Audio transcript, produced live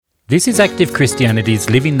This is Active Christianity's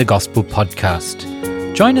Living the Gospel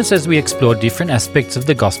podcast. Join us as we explore different aspects of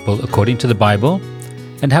the gospel according to the Bible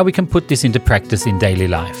and how we can put this into practice in daily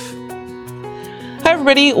life. Hi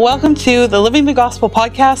everybody, welcome to the Living the Gospel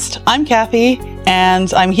podcast. I'm Kathy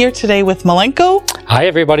and I'm here today with Malenko. Hi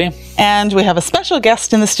everybody. And we have a special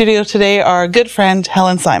guest in the studio today, our good friend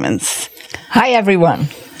Helen Simons. Hi everyone.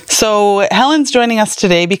 So Helen's joining us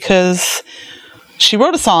today because she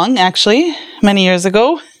wrote a song actually many years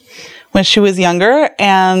ago when she was younger,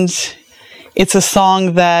 and it's a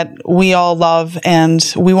song that we all love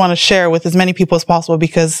and we want to share with as many people as possible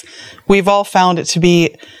because we've all found it to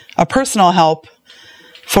be a personal help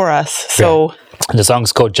for us. So, yeah. And the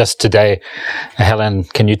song's called Just Today. Helen,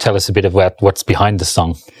 can you tell us a bit about what's behind the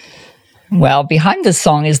song? Well, behind the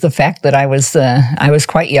song is the fact that I was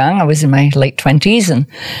quite young. I was in my late 20s and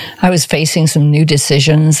I was facing some new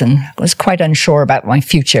decisions and was quite unsure about my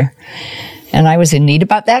future. And I was in need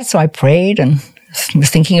about that, so I prayed and was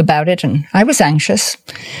thinking about it, and I was anxious.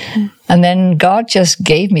 And then God just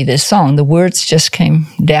gave me this song. The words just came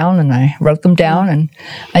down, and I wrote them down, and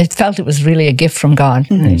I felt it was really a gift from God.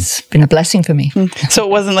 Mm-hmm. And it's been a blessing for me. So it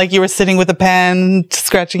wasn't like you were sitting with a pen,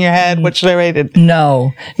 scratching your head, what should I write it?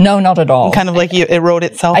 No, not at all. Kind of like it wrote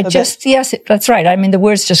itself Yes, that's right. I mean, the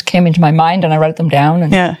words just came into my mind, and I wrote them down,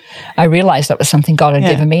 and I realized that was something God had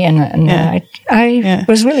given me, and I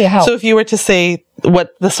was really a help. So if you were to say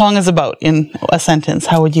what the song is about in a sentence,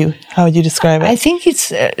 how would you describe it? I think it's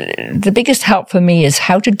the biggest help for me is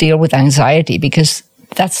how to deal with anxiety, because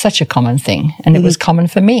that's such a common thing, and it was common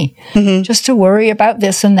for me. Just to worry about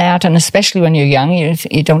this and that, and especially when you're young,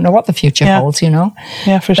 you don't know what the future holds, you know.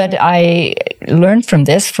 Yeah, for sure. But I learned from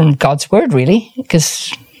God's word, really,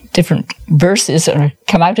 because different verses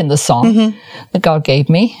come out in the song that God gave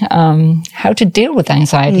me, how to deal with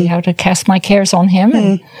anxiety, how to cast my cares on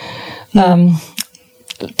Him, and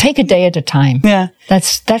take a day at a time. Yeah.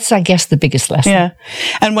 That's I guess the biggest lesson. Yeah.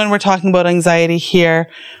 And when we're talking about anxiety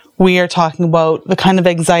here, we are talking about the kind of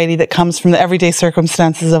anxiety that comes from the everyday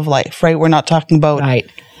circumstances of life, right? We're not talking about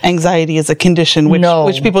anxiety as a condition,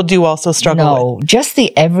 which people do also struggle with. Just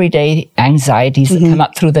the everyday anxieties that come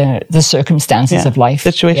up through the circumstances of life.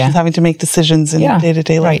 Situations, having to make decisions in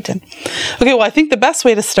day-to-day life. Okay, well, I think the best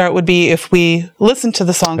way to start would be if we listen to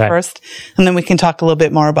the song first, and then we can talk a little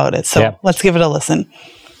bit more about it. So let's give it a listen.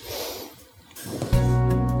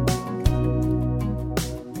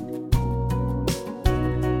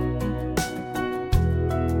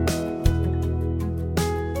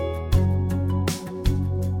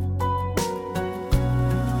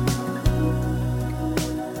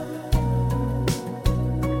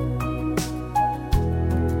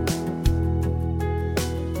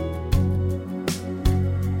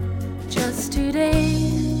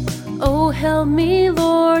 Help me,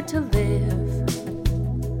 Lord, to live,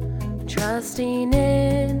 trusting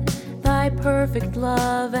in Thy perfect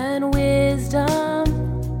love and wisdom.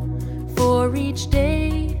 For each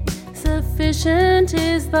day sufficient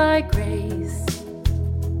is Thy grace.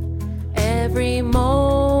 Every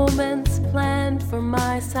moment's planned for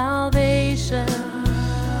my salvation.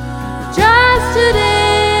 Just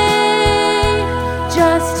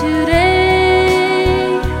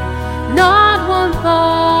today, not one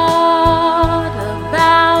thought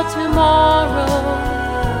tomorrow,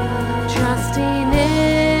 trusting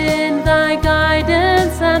in Thy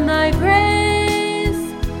guidance and Thy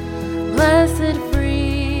grace, blessed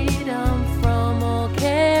freedom from all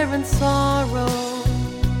care and sorrow.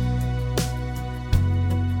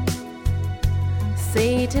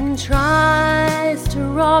 Satan tries to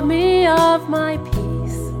rob me of my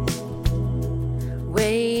peace,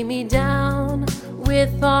 weigh me down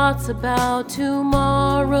with thoughts about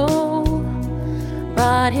tomorrow.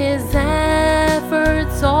 But his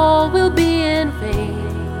efforts all will be in vain.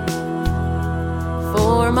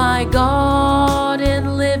 For my God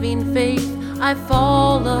in living faith I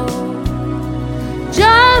follow.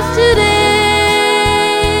 Just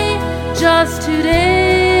today,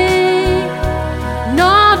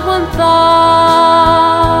 not one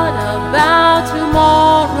thought about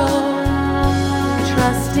tomorrow,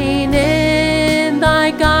 trusting in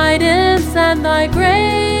Thy guidance and Thy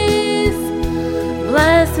grace.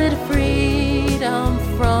 Blessed freedom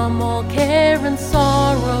from all care and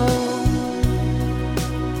sorrow.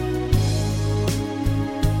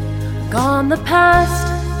 Gone the past,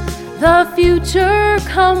 the future,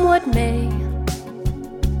 come what may.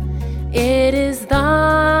 It is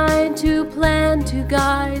Thine to plan, to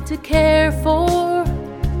guide, to care for.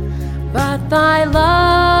 But Thy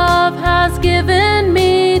love has given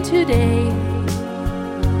me today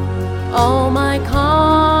all my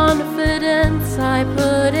confidence I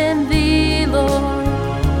put in Thee, Lord.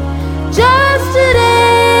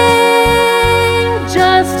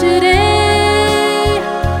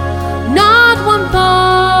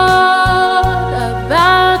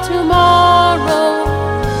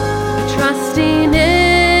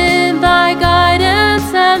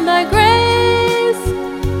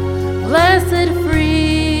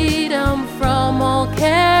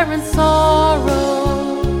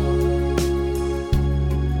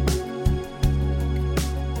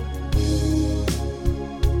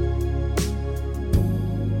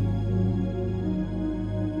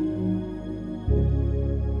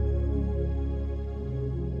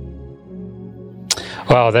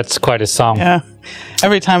 Wow, that's quite a song. Yeah.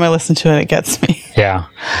 Every time I listen to it, it gets me. Yeah.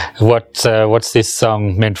 What's this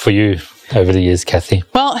song meant for you over the years, Kathy?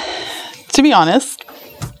 Well, to be honest,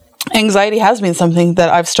 anxiety has been something that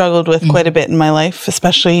I've struggled with quite a bit in my life,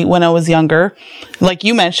 especially when I was younger. Like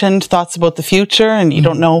you mentioned, thoughts about the future, and you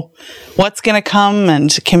don't know what's going to come,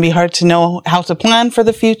 and it can be hard to know how to plan for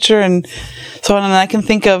the future. And so on. And I can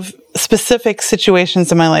think of specific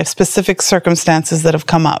situations in my life, specific circumstances that have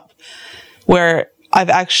come up where I've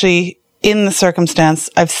actually, in the circumstance,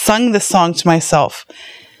 I've sung this song to myself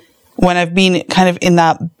when I've been kind of in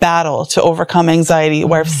that battle to overcome anxiety,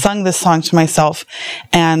 where I've sung this song to myself,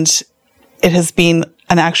 and it has been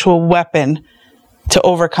an actual weapon to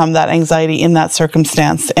overcome that anxiety in that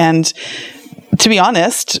circumstance. And to be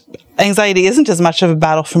honest, anxiety isn't as much of a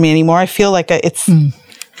battle for me anymore. I feel like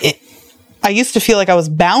I used to feel like I was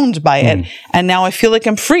bound by it, and now I feel like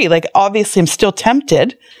I'm free. Like, obviously, I'm still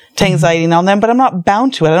tempted to anxiety now and then, but I'm not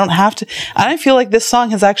bound to it. I don't have to. And I feel like this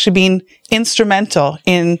song has actually been instrumental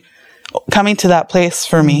in coming to that place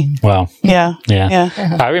for me. Wow. Yeah.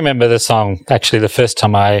 I remember the song, actually, the first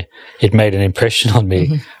time it made an impression on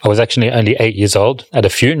me. I was actually only 8 years old at a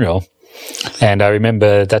funeral, and I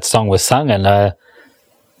remember that song was sung, and I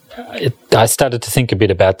started to think a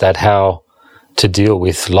bit about that, how to deal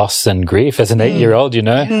with loss and grief as an 8-year-old, you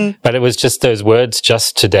know. But it was just those words,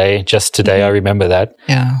 just today. I remember that.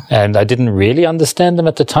 Yeah. And I didn't really understand them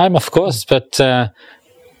at the time, of course, but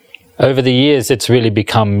over the years, it's really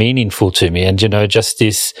become meaningful to me. And, you know, just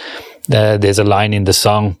this, there's a line in the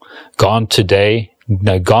song, gone today,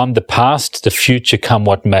 gone the past, the future come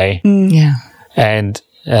what may. Yeah. And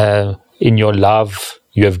in your love,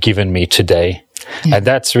 you have given me today. Yeah. And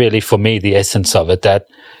that's really, for me, the essence of it, that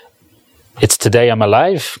it's today I'm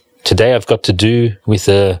alive. Today I've got to do with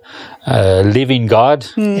a living God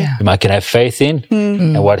whom I can have faith in,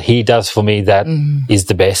 and what he does for me, that is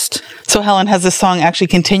the best. So Helen, has this song actually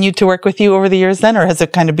continued to work with you over the years then, or has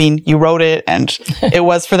it kind of been, you wrote it and it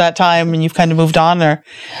was for that time and you've kind of moved on, or?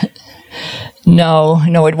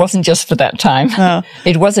 No, it wasn't just for that time. Oh.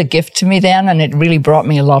 It was a gift to me then, and it really brought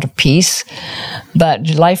me a lot of peace. But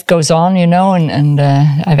life goes on, you know, and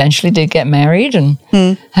I eventually did get married and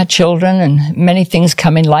had children, and many things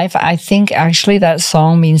come in life. I think actually that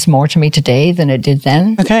song means more to me today than it did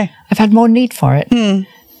then. Okay. I've had more need for it.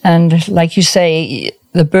 And like you say,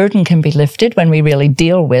 the burden can be lifted when we really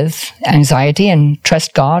deal with anxiety and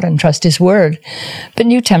trust God and trust his word. But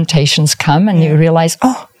new temptations come, and you realize,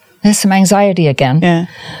 oh, there's some anxiety again. Yeah.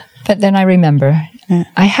 But then I remember,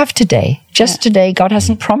 I have today. Just today, God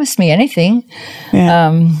hasn't promised me anything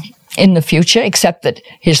in the future, except that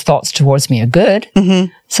his thoughts towards me are good.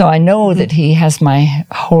 So I know that he has my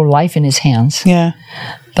whole life in his hands. Yeah.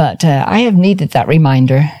 But I have needed that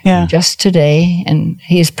reminder just today, and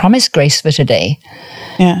he has promised grace for today.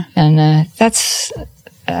 Yeah. And that's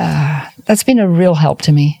been a real help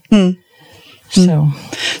to me.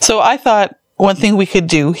 So I thought, one thing we could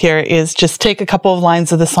do here is just take a couple of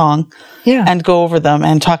lines of the song and go over them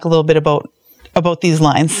and talk a little bit about these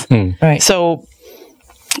lines. Right. So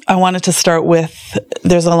I wanted to start with,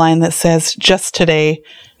 there's a line that says, just today,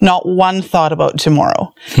 not one thought about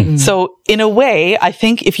tomorrow. So in a way, I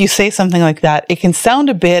think if you say something like that, it can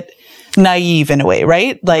sound a bit naive in a way,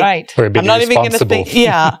 right? Like, or a bit I'm not even going to think,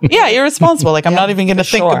 irresponsible. Like, I'm not even going to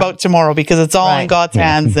think about tomorrow because it's all in God's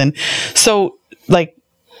hands. And so, like,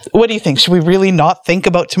 what do you think? Should we really not think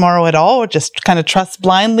about tomorrow at all, or just kind of trust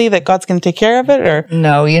blindly that God's going to take care of it? Or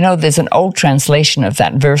no, you know, there's an old translation of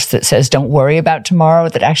that verse that says, don't worry about tomorrow,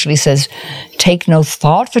 that actually says, take no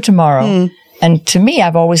thought for tomorrow. And to me,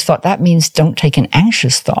 I've always thought that means don't take an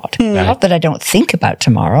anxious thought. Not that I don't think about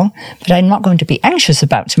tomorrow, but I'm not going to be anxious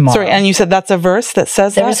about tomorrow. Sorry, and you said that's a verse that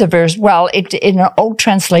says there is a verse. Well, in an old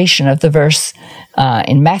translation of the verse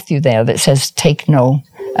in Matthew there that says, take no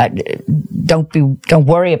don't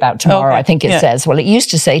worry about tomorrow. I think it says. Well, it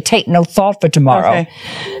used to say, take no thought for tomorrow.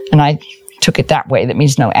 And I took it that way. That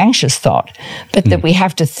means no anxious thought. But that we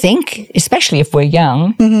have to think, especially if we're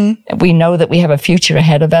young, we know that we have a future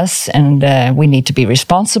ahead of us, and we need to be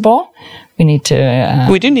responsible. We need to...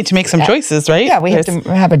 we do need to make some choices, right? Yeah, we have to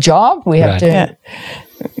have a job. We have to...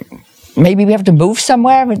 Maybe we have to move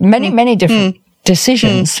somewhere. Many different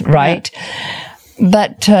decisions, right?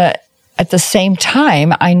 But... at the same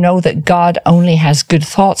time, I know that God only has good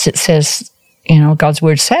thoughts. It says, you know, God's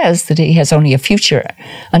word says that he has only a future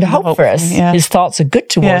and a hope for us. His thoughts are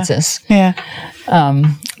good towards us.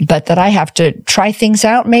 But that I have to try things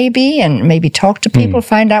out and maybe talk to people,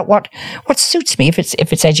 find out what suits me, if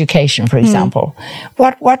it's education, for example.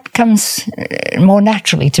 What comes more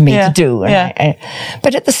naturally to me to do. And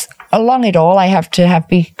but along it all, I have to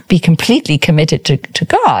be completely committed to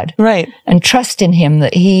God. Right. And trust in him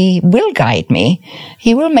that he will guide me.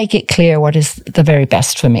 He will make it clear what is the very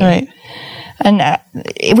best for me. Right. And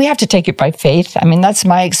we have to take it by faith. I mean, that's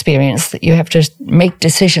my experience, that you have to make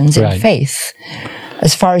decisions in faith.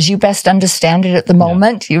 As far as you best understand it at the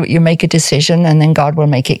moment, you make a decision, and then God will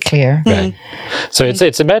make it clear. Right. So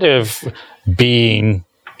it's a matter of being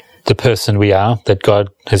the person we are, that God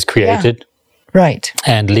has created. Yeah. Right.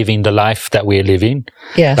 And living the life that we're living.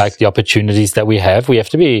 Yes. Like the opportunities that we have. We have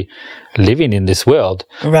to be living in this world.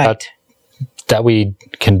 Right. But that we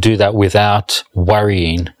can do that without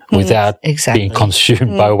worrying, without being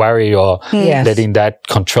consumed by worry or letting that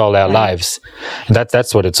control our lives. And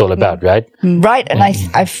that's what it's all about, right? Right. And I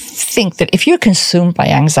think that if you're consumed by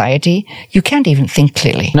anxiety, you can't even think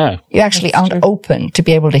clearly. No. You actually aren't open to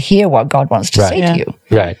be able to hear what God wants to say to you.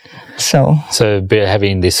 Right. So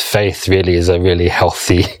having this faith really is a really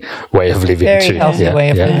healthy way of living very too. healthy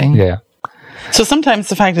way of living. Yeah. So sometimes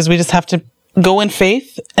the fact is we just have to go in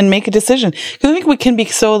faith and make a decision. Because I think we can be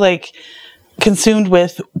so consumed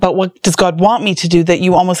with, but what does God want me to do, that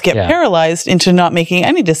you almost get paralyzed into not making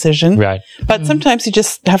any decision. Right. But sometimes you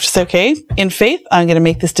just have to say, okay, in faith, I'm going to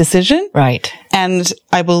make this decision. Right. And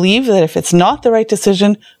I believe that if it's not the right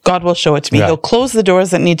decision, God will show it to me. Right. He'll close the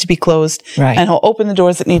doors that need to be closed. Right. And he'll open the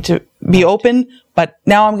doors that need to be open. But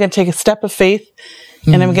now I'm going to take a step of faith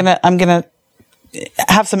and I'm going to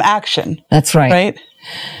have some action. That's right. Right.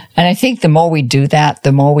 And I think the more we do that,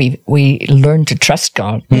 the more we learn to trust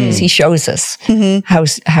God, because he shows us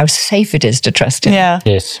how safe it is to trust him. Yeah.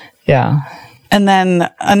 Yes. Yeah. And then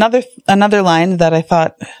another line that I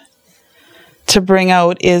thought to bring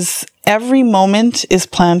out is, every moment is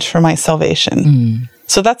planned for my salvation.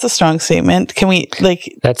 So that's a strong statement. Can we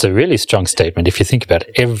That's a really strong statement. If you think about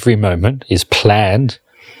it, every moment is planned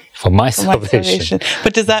for my salvation.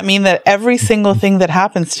 But does that mean that every single thing that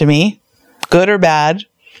happens to me, good or bad,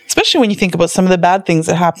 especially when you think about some of the bad things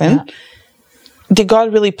that happen, did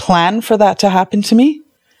God really plan for that to happen to me?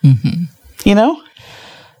 You know?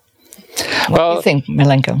 What do you think,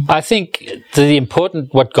 Milenko? I think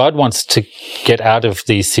what God wants to get out of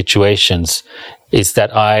these situations is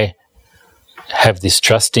that I have this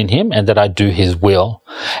trust in him and that I do his will.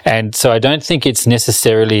 And so I don't think it's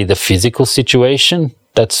necessarily the physical situation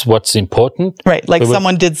that's what's important. Right,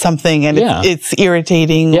 someone did something and it's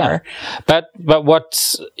irritating. Yeah. But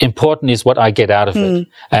what's important is what I get out of it.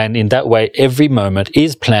 And in that way, every moment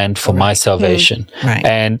is planned for my salvation. Right.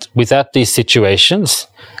 And without these situations,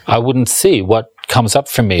 I wouldn't see what comes up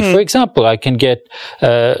for me. For example, I can get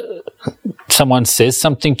someone says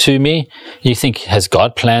something to me. You think, has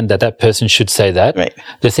God planned that person should say that? Right.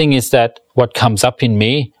 The thing is that what comes up in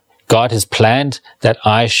me, God has planned that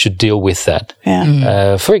I should deal with that.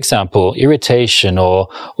 Yeah. For example, irritation or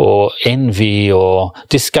envy or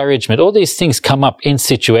discouragement, all these things come up in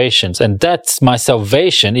situations. And that's my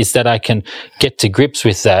salvation, is that I can get to grips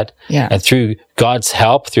with that. Yeah. And through God's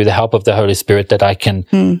help, through the help of the Holy Spirit, that I can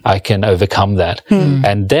overcome that.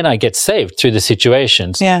 And then I get saved through the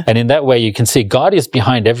situations. Yeah. And in that way, you can see God is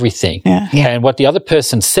behind everything. Yeah. Yeah. And what the other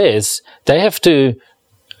person says, they have to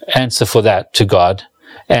answer for that to God.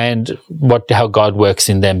 And how God works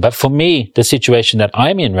in them. But for me, the situation that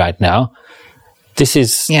I'm in right now, this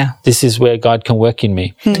is where God can work in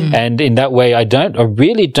me. And in that way, I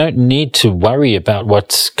really don't need to worry about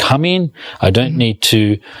what's coming. I don't need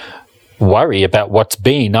to worry about what's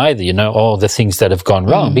been either, all the things that have gone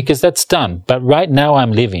wrong, because that's done. But right now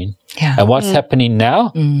I'm living. Yeah. And what's happening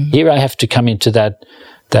now, here I have to come into that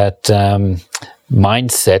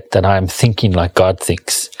mindset that I'm thinking like God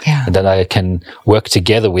thinks, and that I can work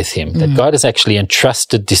together with him, that God has actually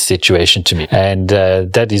entrusted this situation to me. And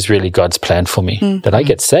that is really God's plan for me, that I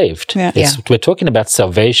get saved. Yeah. We're talking about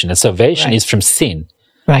salvation, and salvation is from sin.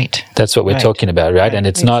 Right. That's what we're talking about, right? And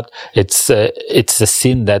it's not, it's a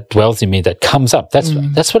sin that dwells in me that comes up.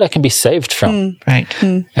 That's what I can be saved from. Right.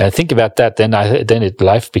 Think about that, then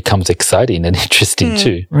life becomes exciting and interesting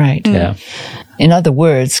too. Right. Yeah. In other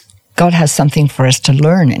words, God has something for us to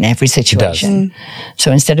learn in every situation.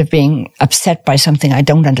 So instead of being upset by something I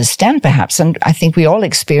don't understand, perhaps, and I think we all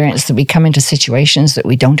experience that we come into situations that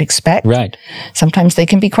we don't expect. Right. Sometimes they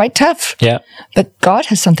can be quite tough. Yeah. But God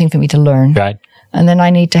has something for me to learn. Right. And then I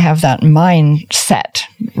need to have that mindset,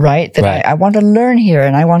 right? That I want to learn here,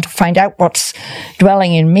 and I want to find out what's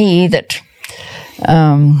dwelling in me that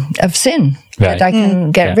of sin that I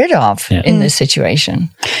can get rid of in this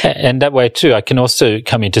situation. And that way too, I can also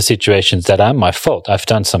come into situations that are my fault. I've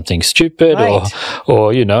done something stupid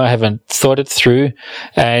or I haven't thought it through,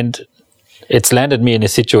 and it's landed me in a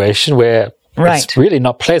situation where Right. It's really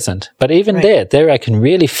not pleasant. But even there I can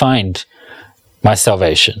really find my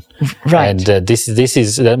salvation. Right. And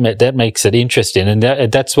that makes it interesting. And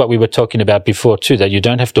that's what we were talking about before too, that you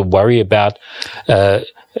don't have to worry about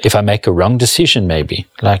if I make a wrong decision, maybe.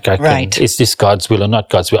 Like, is this God's will or not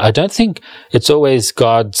God's will? I don't think it's always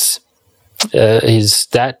God's, is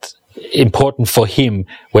that important for him,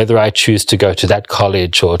 whether I choose to go to that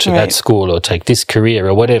college or to that school or take this career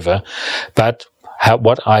or whatever. But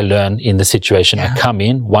what I learn in the situation I come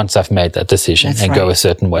in once I've made that decision go a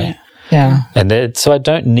certain way. Yeah. And so I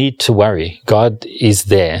don't need to worry. God is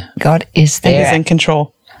there. God is there. And he's in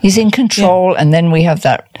control. He's in control. And then we have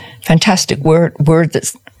that fantastic word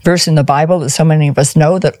that's verse in the Bible that so many of us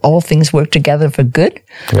know, that all things work together for good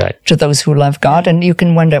to those who love God. And you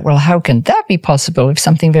can wonder, well, how can that be possible if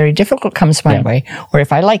something very difficult comes my way? Or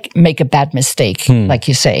if I make a bad mistake, like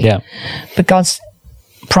you say. Yeah. But God's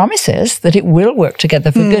promises that it will work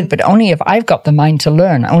together for good, but only if I've got the mind to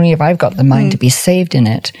learn, only if I've got the mind to be saved in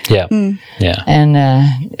it. Yeah. Yeah. And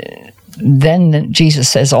then Jesus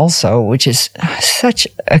says also, which is such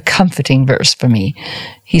a comforting verse for me,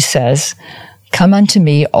 he says, "Come unto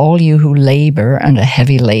me, all you who labor and are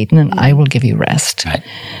heavy laden, and I will give you rest." Right.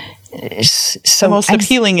 So the most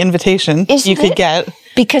appealing invitation you could get.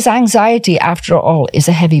 Because anxiety, after all, is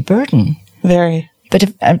a heavy burden. Very. But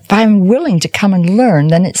if I'm willing to come and learn,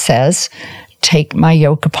 then it says, "Take my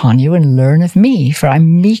yoke upon you and learn of me, for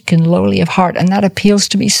I'm meek and lowly of heart." And that appeals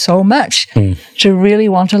to me so much, to really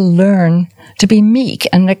want to learn to be meek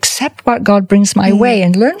and accept what God brings my way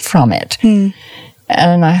and learn from it.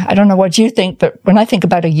 And I don't know what you think, but when I think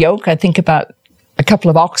about a yoke, I think about a couple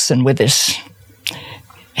of oxen with this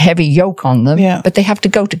heavy yoke on them, but they have to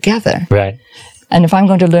go together. Right. And if I'm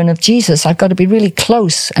going to learn of Jesus, I've got to be really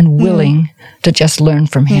close and willing to just learn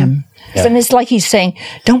from him. Yeah. And it's like he's saying,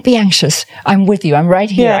 don't be anxious. I'm with you. I'm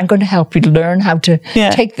right here. I'm going to help you to learn how to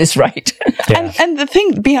take this right. And the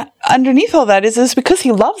thing underneath all that is because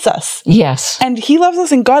he loves us. Yes. And he loves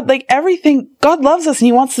us, and God, like everything, God loves us and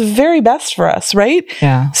he wants the very best for us, right?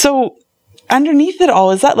 Yeah. So underneath it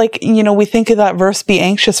all, is that like, we think of that verse, be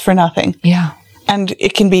anxious for nothing. Yeah. And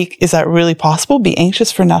it can be, is that really possible? Be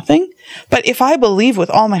anxious for nothing? But if I believe with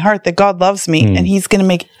all my heart that God loves me and he's going to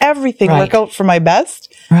make everything work out for my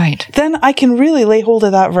best, then I can really lay hold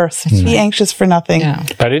of that verse. Be anxious for nothing. Yeah.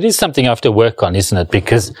 But it is something I have to work on, isn't it?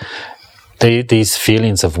 Because these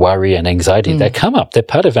feelings of worry and anxiety, they come up. They're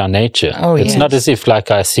part of our nature. Oh, it's not as if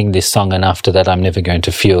like I sing this song and after that I'm never going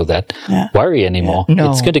to feel that worry anymore.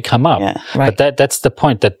 No. It's going to come up. But that's the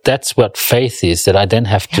point, that's what faith is, that I then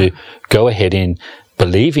have to go ahead and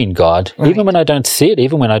believe in God, even when I don't see it,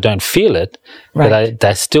 even when I don't feel it, but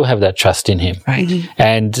I still have that trust in him. Right.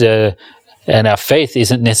 And our faith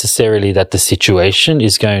isn't necessarily that the situation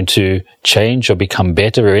is going to change or become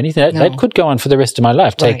better or anything. That could go on for the rest of my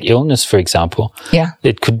life. Take illness, for example. Yeah.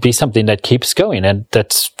 It could be something that keeps going and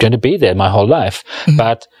that's going to be there my whole life.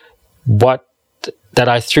 But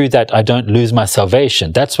through that I don't lose my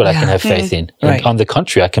salvation. That's what I can have faith in. And on the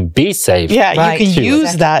contrary, I can be saved. Yeah, you can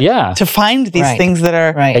use that to find these things that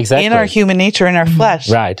are in our human nature, in our flesh.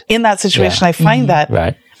 Right. In that situation, I find that.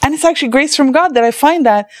 Right. And it's actually grace from God that I find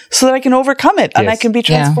that so that I can overcome it and I can be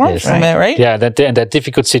transformed from it, right? Yeah, that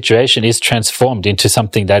difficult situation is transformed into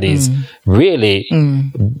something that is really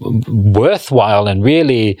worthwhile and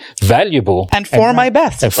really valuable. And for my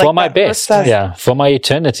best. And for my best. Yeah, for my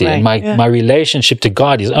eternity. And my relationship to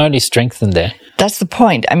God is only strengthened there. That's the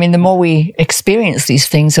point. I mean, the more we experience these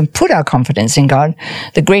things and put our confidence in God,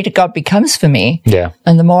 the greater God becomes for me. Yeah.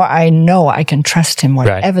 And the more I know I can trust him,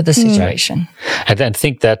 whatever the situation. And then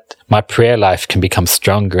think that my prayer life can become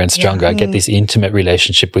stronger and stronger. I get this intimate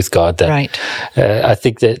relationship with God. That I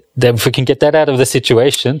think that if we can get that out of the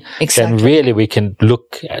situation, then really we can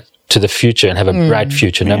look to the future and have a bright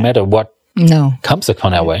future, no matter what comes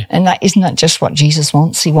upon our way. And isn't that just what Jesus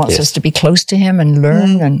wants? He wants us to be close to him and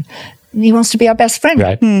learn and he wants to be our best friend.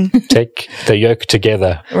 Right. Take the yoke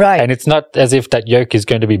together. Right. And it's not as if that yoke is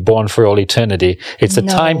going to be born for all eternity. It's a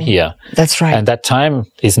time here. That's right. And that time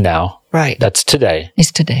is now. Right. That's today.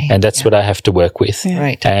 It's today. And that's what I have to work with. Yeah.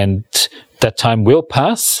 Right. And that time will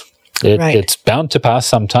pass. It's bound to pass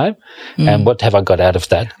sometime. And what have I got out of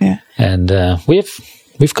that? Yeah. And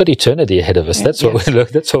we've got eternity ahead of us. That's what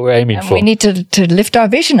we're aiming for. We need to lift our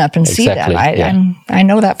vision up and see that. I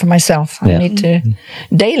know that for myself. I need to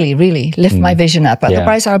daily really lift my vision up.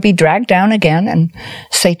 Otherwise I'll be dragged down again and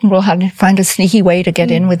Satan will find a sneaky way to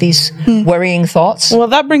get in with these worrying thoughts. Well,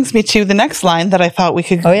 that brings me to the next line that I thought we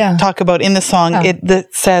could talk about in the song. That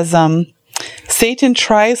says, Satan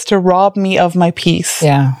tries to rob me of my peace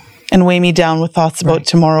and weigh me down with thoughts about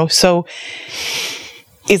tomorrow. So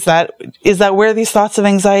Is that where these thoughts of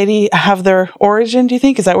anxiety have their origin, do you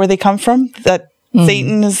think? Is that where they come from? That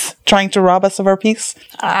Satan is trying to rob us of our peace?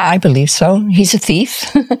 I believe so. He's a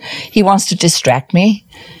thief. He wants to distract me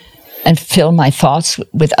and fill my thoughts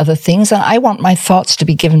with other things. And I want my thoughts to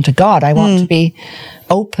be given to God. I want to be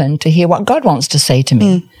open to hear what God wants to say to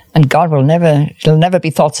me. And God it'll never be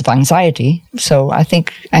thoughts of anxiety. So I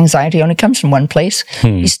think anxiety only comes from one place.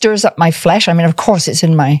 He stirs up my flesh. I mean, of course, it's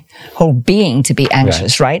in my whole being to be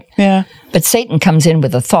anxious, right? Yeah. But Satan comes in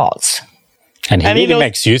with the thoughts. And he really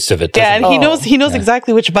makes use of it, doesn't and he knows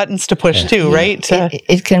exactly which buttons to push too, right?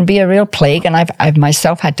 It can be a real plague, and I've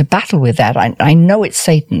myself had to battle with that. I know it's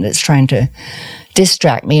Satan that's trying to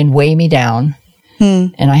distract me and weigh me down,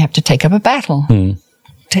 and I have to take up a battle.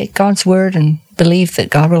 Take God's word and believe that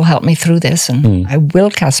God will help me through this, and I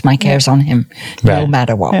will cast my cares on Him, no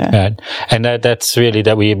matter what. Right. And that's really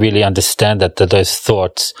that we really understand that those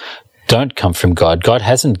thoughts don't come from God. God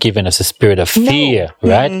hasn't given us a spirit of fear,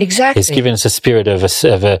 right? Exactly. He's given us a spirit of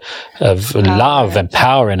love and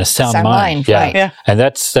power and a sound mind. Right. Yeah. And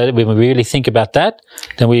that's when we really think about that,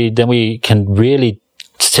 then we can really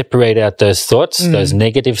separate out those thoughts, those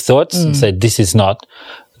negative thoughts, and say this is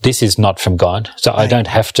not from God, so I don't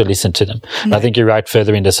have to listen to them. I think you're right.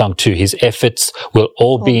 Further in the song too, his efforts will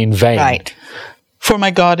all be in vain. Right. For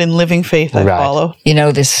my God in living faith I follow. You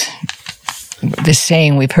know, this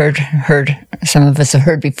saying we've heard some of us have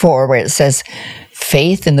heard before, where it says,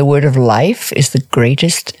 faith in the word of life is the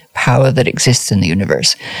greatest power that exists in the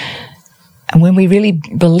universe. And when we really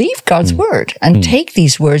believe God's word and take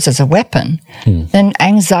these words as a weapon, then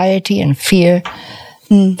anxiety and fear,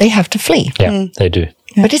 they have to flee. Yeah, they do.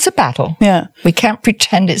 Yeah. But it's a battle. Yeah. We can't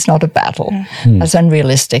pretend it's not a battle. That's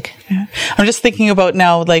unrealistic. Yeah. I'm just thinking about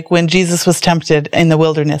now, like when Jesus was tempted in the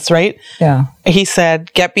wilderness, right? Yeah. He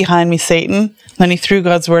said, "Get behind me, Satan." Then he threw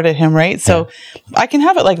God's word at him, right? So I can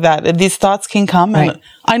have it like that. These thoughts can come and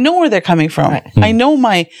I know where they're coming from. Right. I know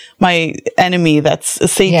my enemy,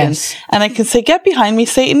 that's Satan. Yes. And I can say, "Get behind me,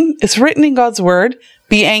 Satan." It's written in God's word,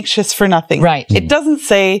 be anxious for nothing. Right. It doesn't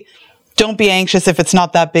say, don't be anxious if it's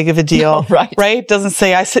not that big of a deal. No, right. Right? It doesn't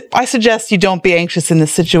say, I suggest you don't be anxious in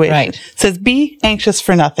this situation. Right. It says, be anxious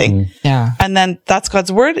for nothing. Yeah. And then that's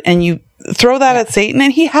God's word. And you throw that at Satan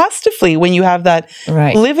and he has to flee when you have that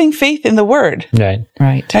living faith in the word. Right.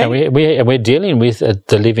 Right. And we're dealing with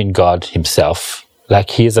the living God himself.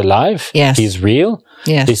 Like he is alive. Yes. He's real.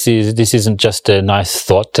 Yes. This isn't just a nice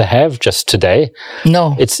thought to have just today.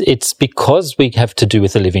 No. It's because we have to do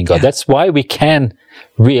with the living God. That's why we can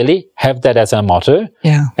really have that as our motto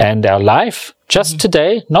and our life just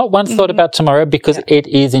today, not one thought about tomorrow, because it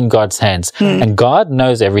is in God's hands. And God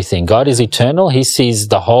knows everything. God is eternal. He sees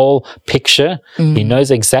the whole picture. He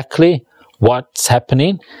knows exactly what's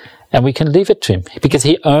happening. And we can leave it to him because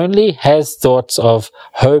he only has thoughts of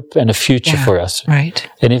hope and a future for us. Right.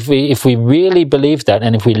 And if we really believe that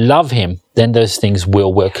and if we love him, then those things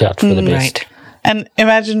will work out for the best. Right. And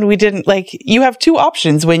imagine you have two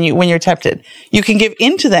options when you're tempted. You can give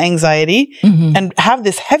into the anxiety and have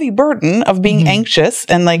this heavy burden of being anxious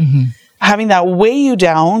and having that weigh you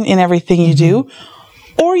down in everything you do,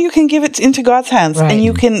 or you can give it into God's hands and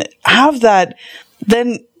you can have that,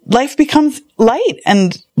 then life becomes light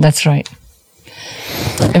and that's right.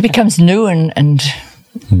 It becomes new and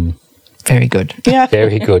very good. Yeah.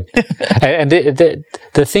 Very good. And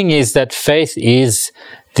the thing is that faith is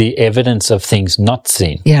the evidence of things not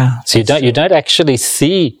seen. Yeah. So you don't actually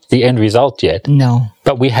see the end result yet. No.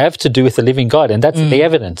 But we have to do with the living God, and that's the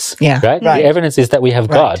evidence. Yeah. Right? The evidence is that we have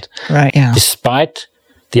God. Right. Yeah. Despite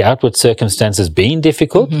the outward circumstances being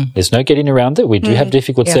difficult, there's no getting around it. We do have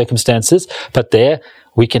difficult circumstances, but there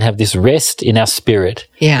we can have this rest in our spirit,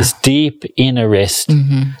 this deep inner rest,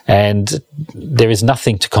 and there is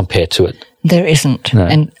nothing to compare to it. There isn't. No.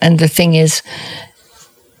 And the thing is,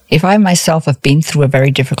 if I myself have been through a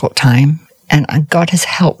very difficult time and God has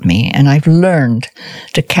helped me and I've learned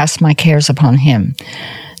to cast my cares upon him,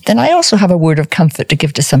 then I also have a word of comfort to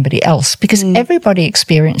give to somebody else because everybody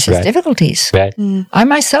experiences difficulties. Right. I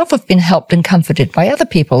myself have been helped and comforted by other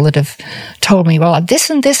people that have told me, well, this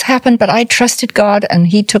and this happened, but I trusted God and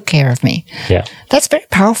he took care of me. Yeah. That's very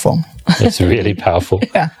powerful. It's really powerful.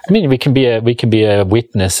 Yeah. I mean, we can be a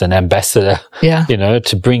witness, an ambassador,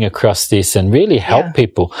 to bring across this and really help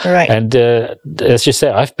people. Right. And as you say,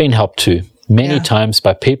 I've been helped too. Many times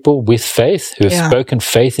by people with faith who have spoken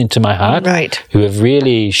faith into my heart, who have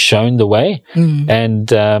really shown the way.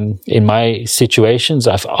 And in my situations,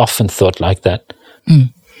 I've often thought like that.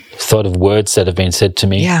 Thought of words that have been said to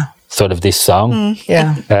me. Thought of this song.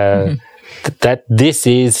 Yeah. That this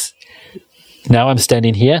is now I'm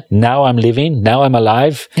standing here. Now I'm living. Now I'm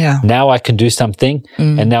alive. Yeah. Now I can do something,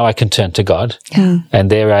 and now I can turn to God. And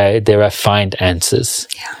there I find answers.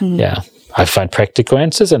 Yeah. I find practical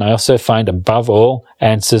answers, and I also find, above all,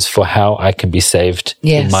 answers for how I can be saved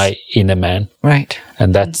in my inner man. Right.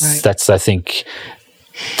 And that's I think,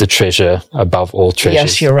 the treasure above all treasures.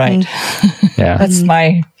 Yes, you're right. Yeah. That's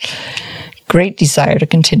my great desire to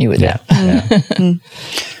continue with that. Yeah.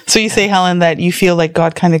 So you say, Helen, that you feel like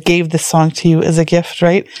God kind of gave this song to you as a gift,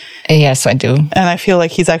 right? Yes, I do. And I feel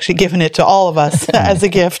like he's actually given it to all of us as a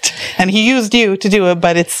gift. And he used you to do it,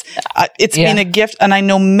 but it's been a gift. And I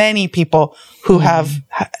know many people who have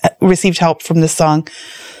received help from this song.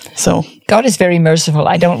 So God is very merciful.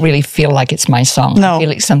 I don't really feel like it's my song. No. I feel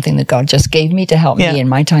like something that God just gave me to help me in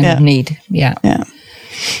my time of need. Yeah. Yeah.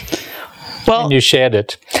 Well, And you shared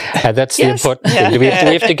it. And that's the Yes. important thing. We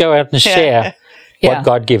have to go out and share what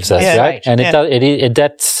God gives us, Yeah. right? And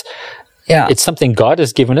that's it's something God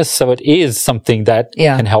has given us, so it is something that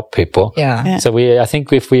can help people. Yeah. So I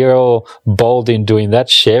think if we are all bold in doing that,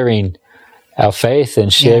 sharing our faith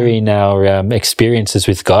and sharing our experiences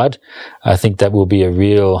with God, I think that will be a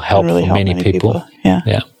real help really for help many people.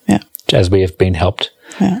 Yeah. As we have been helped.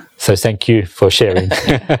 Yeah. So thank you for sharing.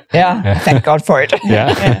 Thank God for it.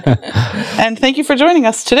 And thank you for joining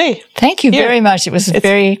us today. Thank you very much. It was a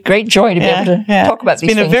very great joy to be able to talk about these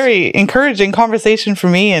things. It's been a very encouraging conversation for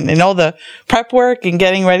me, and all the prep work and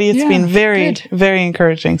getting ready. It's been very, very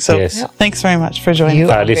encouraging. So thanks very much for joining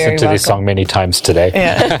us. I listened to this song many times today.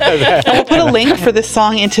 And we'll put a link for this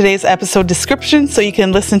song in today's episode description so you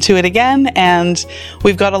can listen to it again. And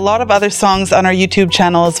we've got a lot of other songs on our YouTube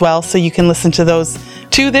channel as well, so you can listen to those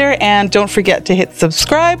too there. And don't forget to hit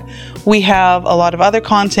subscribe. We have a lot of other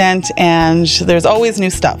content, and there's always new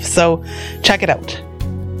stuff. So check it out.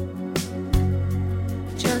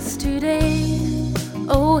 Just today,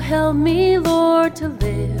 oh help me, Lord, to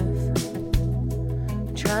live,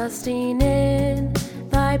 trusting in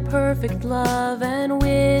thy perfect love and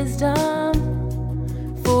wisdom.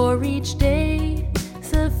 For each day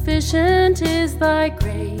sufficient is thy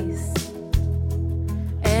grace,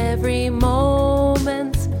 every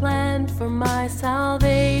moment's planned for my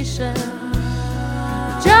salvation.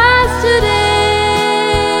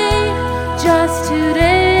 Just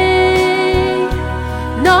today,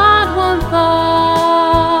 not one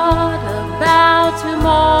thought about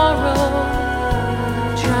tomorrow,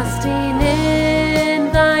 trusting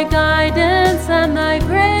in thy guidance and thy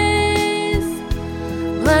grace,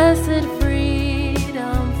 blessed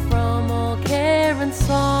freedom from all care and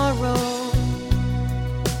sorrow.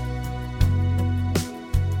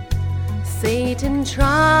 Satan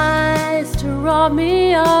tries to rob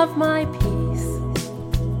me of my peace,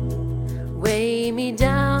 weigh me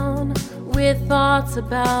down with thoughts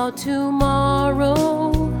about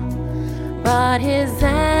tomorrow, but his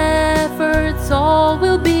efforts all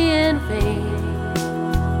will be in vain,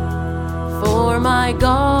 for my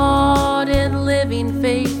God in living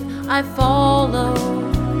faith I follow.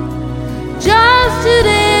 Just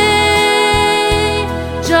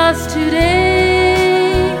today,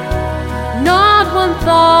 not one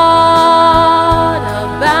thought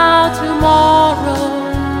about tomorrow,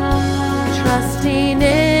 trusting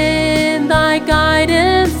in thy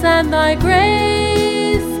guidance and thy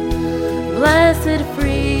grace, blessed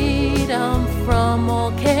freedom from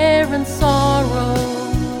all care and sorrow.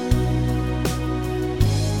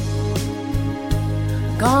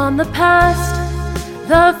 Gone the past,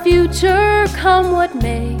 the future, come what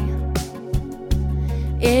may,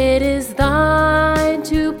 it is thine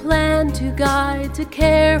to plan, to guide, to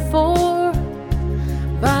care for,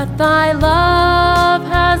 but thy love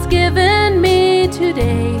has given me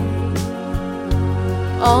today.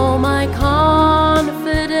 All my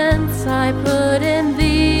confidence I put